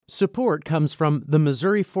Support comes from the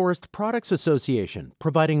Missouri Forest Products Association,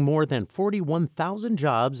 providing more than 41,000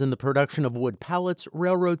 jobs in the production of wood pallets,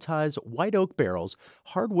 railroad ties, white oak barrels,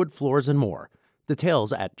 hardwood floors, and more.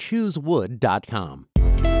 Details at choosewood.com.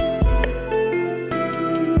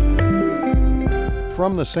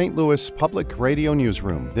 From the St. Louis Public Radio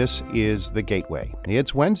Newsroom, this is The Gateway.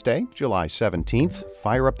 It's Wednesday, July 17th.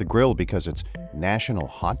 Fire up the grill because it's National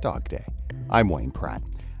Hot Dog Day. I'm Wayne Pratt.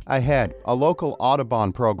 Ahead, a local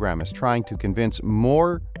Audubon program is trying to convince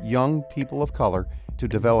more young people of color to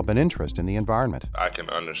develop an interest in the environment. I can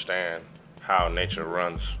understand how nature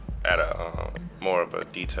runs at a more of a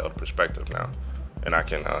detailed perspective now, and I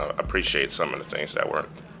can appreciate some of the things that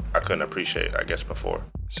I couldn't appreciate, I guess, before.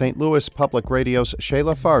 St. Louis Public Radio's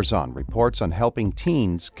Shayla Farzan reports on helping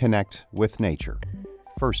teens connect with nature.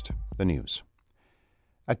 First, the news.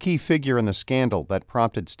 A key figure in the scandal that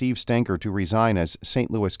prompted Steve Stenger to resign as St.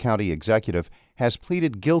 Louis County executive has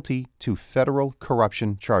pleaded guilty to federal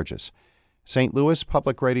corruption charges. St. Louis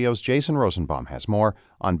Public Radio's Jason Rosenbaum has more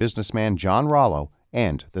on businessman John Rollo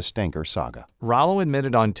and the Stenger saga. Rollo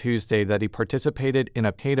admitted on Tuesday that he participated in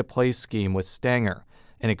a pay-to-play scheme with Stenger.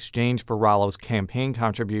 In exchange for Rollo's campaign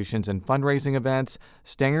contributions and fundraising events,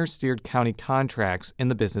 Stenger steered county contracts in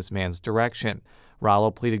the businessman's direction.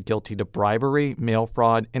 Rollo pleaded guilty to bribery, mail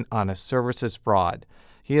fraud, and honest services fraud.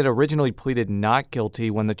 He had originally pleaded not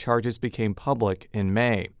guilty when the charges became public in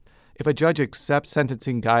May. If a judge accepts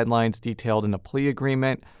sentencing guidelines detailed in a plea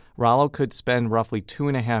agreement, Rollo could spend roughly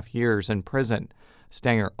 2.5 years in prison.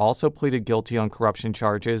 Stenger also pleaded guilty on corruption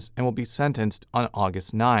charges and will be sentenced on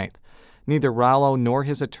August 9th. Neither Rollo nor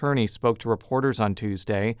his attorney spoke to reporters on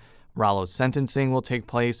Tuesday. Rollo's sentencing will take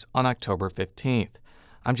place on October 15th.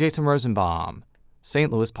 I'm Jason Rosenbaum,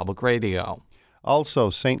 St. Louis Public Radio.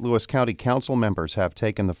 Also, St. Louis County Council members have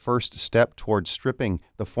taken the first step towards stripping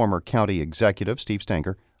the former county executive, Steve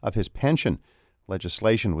Stenger, of his pension.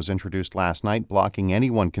 Legislation was introduced last night blocking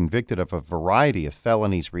anyone convicted of a variety of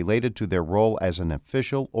felonies related to their role as an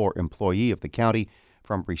official or employee of the county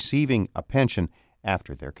from receiving a pension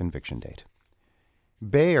after their conviction date.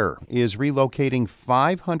 Bayer is relocating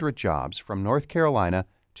 500 jobs from North Carolina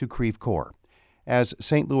to Creve Coeur. As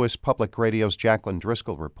St. Louis Public Radio's Jacqueline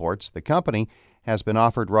Driscoll reports, the company has been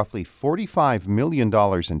offered roughly $45 million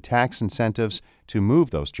in tax incentives to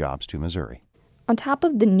move those jobs to Missouri. On top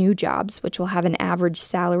of the new jobs, which will have an average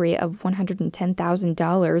salary of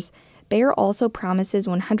 $110,000, Bayer also promises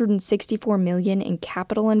 $164 million in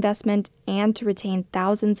capital investment and to retain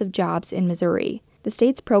thousands of jobs in Missouri. The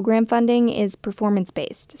state's program funding is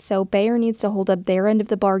performance-based, so Bayer needs to hold up their end of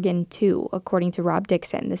the bargain, too, according to Rob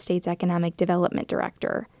Dixon, the state's economic development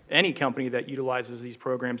director. Any company that utilizes these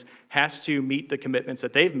programs has to meet the commitments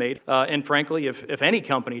that they've made. And frankly, if any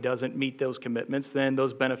company doesn't meet those commitments, then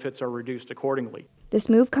those benefits are reduced accordingly. This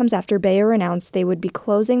move comes after Bayer announced they would be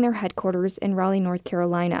closing their headquarters in Raleigh, North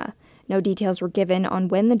Carolina. No details were given on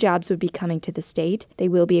when the jobs would be coming to the state. They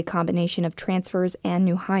will be a combination of transfers and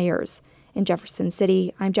new hires. In Jefferson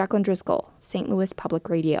City, I'm Jacqueline Driscoll, St. Louis Public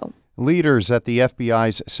Radio. Leaders at the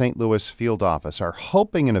FBI's St. Louis field office are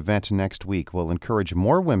hoping an event next week will encourage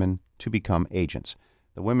more women to become agents.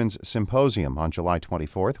 The Women's Symposium on July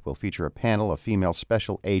 24th will feature a panel of female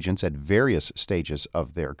special agents at various stages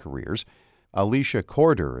of their careers. Alicia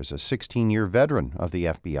Corder is a 16-year veteran of the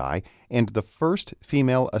FBI and the first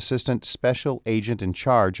female assistant special agent in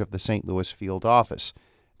charge of the St. Louis field office.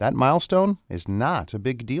 That milestone is not a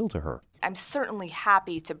big deal to her. I'm certainly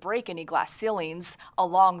happy to break any glass ceilings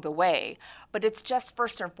along the way, but it's just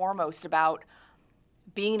first and foremost about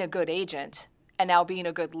being a good agent and now being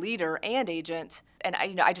a good leader and agent, and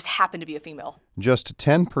I just happen to be a female. Just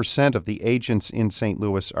 10% of the agents in St.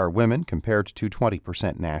 Louis are women, compared to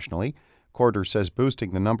 20% nationally. Corder says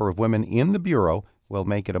boosting the number of women in the Bureau will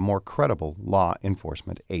make it a more credible law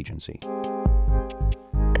enforcement agency.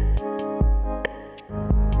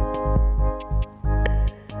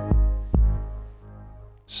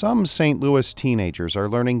 Some St. Louis teenagers are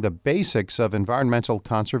learning the basics of environmental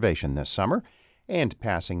conservation this summer and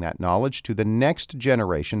passing that knowledge to the next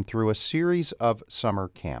generation through a series of summer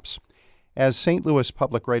camps. As St. Louis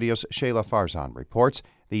Public Radio's Shayla Farzan reports,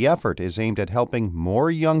 the effort is aimed at helping more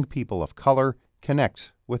young people of color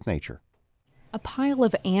connect with nature. A pile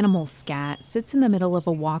of animal scat sits in the middle of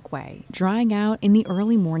a walkway, drying out in the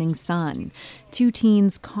early morning sun. Two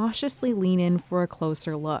teens cautiously lean in for a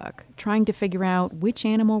closer look, trying to figure out which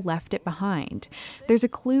animal left it behind. There's a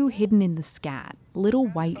clue hidden in the scat, little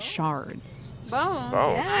white shards. Bones.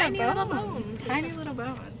 Oh. Tiny little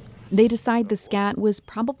bones. They decide the scat was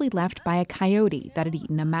probably left by a coyote that had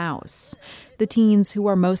eaten a mouse. The teens, who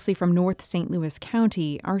are mostly from North St. Louis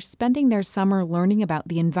County, are spending their summer learning about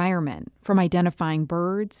the environment, from identifying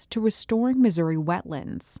birds to restoring Missouri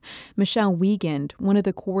wetlands. Michelle Wiegand, one of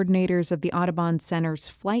the coordinators of the Audubon Center's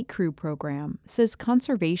Flight Crew program, says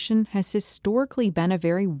conservation has historically been a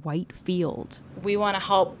very white field. We want to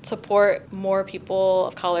help support more people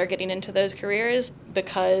of color getting into those careers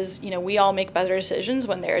because, we all make better decisions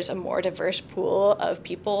when there's a more diverse pool of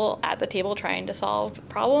people at the table trying to solve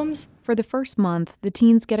problems. For the first month, the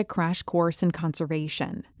teens get a crash course in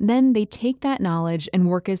conservation. Then they take that knowledge and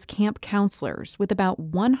work as camp counselors with about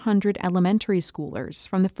 100 elementary schoolers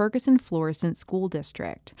from the Ferguson-Florissant School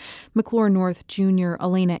District. McClure North junior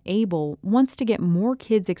Elena Abel wants to get more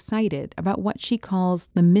kids excited about what she calls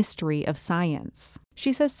the mystery of science.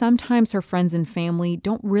 She says sometimes her friends and family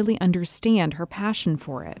don't really understand her passion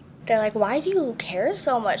for it. They're like, why do you care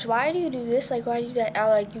so much? Why do you do this? Why do you do that?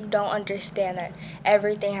 I'm you don't understand that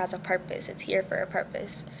everything has a purpose. It's here for a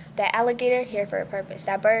purpose. That alligator, here for a purpose.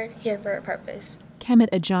 That bird, here for a purpose.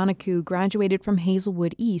 Kemet Ajanaku graduated from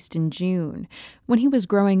Hazelwood East in June. When he was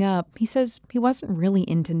growing up, he says he wasn't really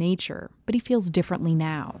into nature, but he feels differently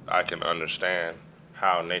now. I can understand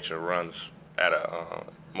how nature runs at a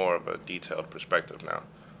more of a detailed perspective now,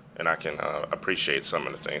 and I can appreciate some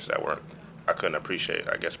of the things that I couldn't appreciate,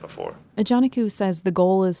 before. Ajanaku says the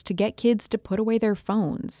goal is to get kids to put away their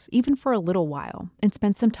phones, even for a little while, and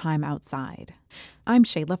spend some time outside. I'm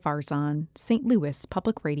Shayla Farzan, St. Louis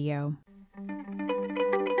Public Radio.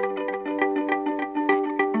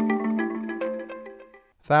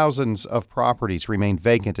 Thousands of properties remain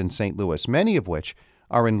vacant in St. Louis, many of which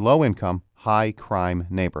are in low-income, high-crime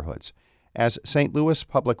neighborhoods. As St. Louis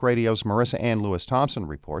Public Radio's Marissa Ann Lewis-Thompson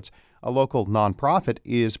reports, a local nonprofit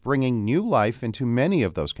is bringing new life into many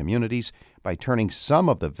of those communities by turning some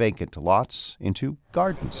of the vacant lots into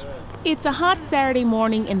gardens. It's a hot Saturday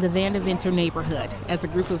morning in the Vandeventer neighborhood as a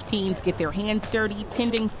group of teens get their hands dirty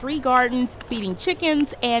tending free gardens, feeding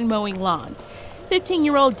chickens, and mowing lawns.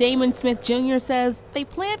 15-year-old Damon Smith Jr. says they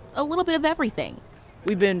plant a little bit of everything.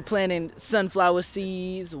 We've been planting sunflower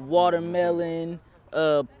seeds, watermelon,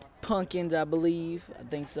 pumpkins, I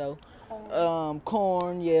think so.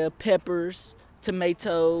 Corn, peppers,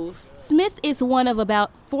 tomatoes. Smith is one of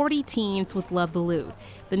about 40 teens with LOVEtheLOU.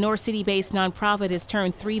 The North City-based nonprofit has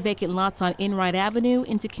turned 3 vacant lots on Enright Avenue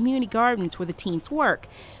into community gardens where the teens work.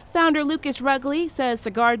 Founder Lucas Rugley says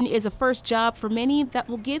the garden is a first job for many that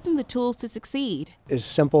will give them the tools to succeed. Is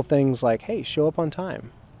simple things like, hey, show up on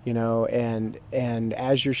time. And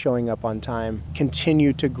as you're showing up on time,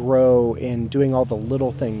 continue to grow in doing all the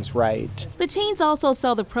little things right. The teens also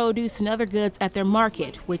sell the produce and other goods at their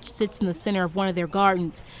market, which sits in the center of one of their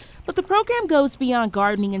gardens. But the program goes beyond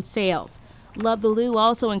gardening and sales. LOVEtheLOU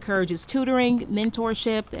also encourages tutoring,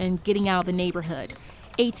 mentorship, and getting out of the neighborhood.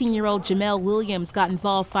 18-year-old Jamel Williams got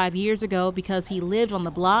involved 5 years ago because he lived on the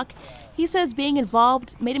block. He says being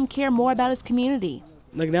involved made him care more about his community.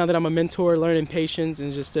 Now that I'm a mentor, learning patience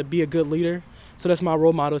and just to be a good leader. So that's my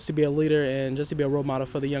role model, is to be a leader and just to be a role model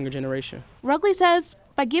for the younger generation. Rugley says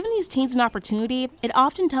by giving these teens an opportunity, it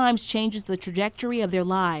oftentimes changes the trajectory of their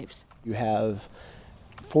lives. You have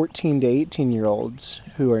 14 to 18-year-olds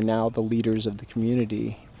who are now the leaders of the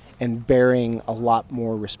community and bearing a lot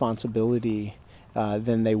more responsibility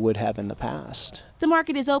than they would have in the past. The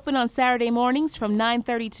market is open on Saturday mornings from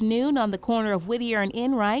 9:30 to noon on the corner of Whittier and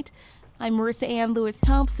Enright. I'm Marissa Ann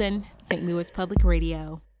Lewis-Thompson, St. Louis Public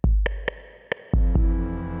Radio.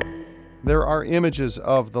 There are images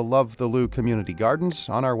of the LOVEtheLOU community gardens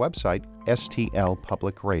on our website,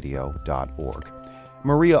 stlpublicradio.org.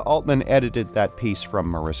 Maria Altman edited that piece from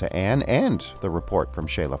Marissa Ann and the report from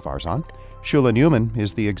Shayla Farzan. Shula Newman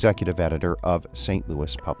is the executive editor of St.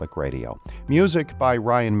 Louis Public Radio. Music by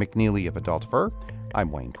Ryan McNeely of Adult Fur.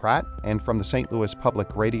 I'm Wayne Pratt, and from the St. Louis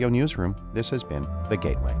Public Radio newsroom, this has been The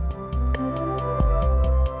Gateway.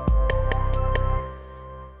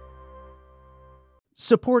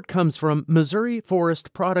 Support comes from Missouri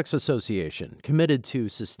Forest Products Association, committed to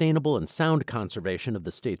sustainable and sound conservation of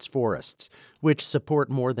the state's forests, which support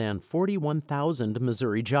more than 41,000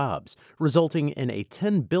 Missouri jobs, resulting in a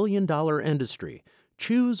 $10 billion industry.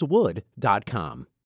 ChooseWood.com.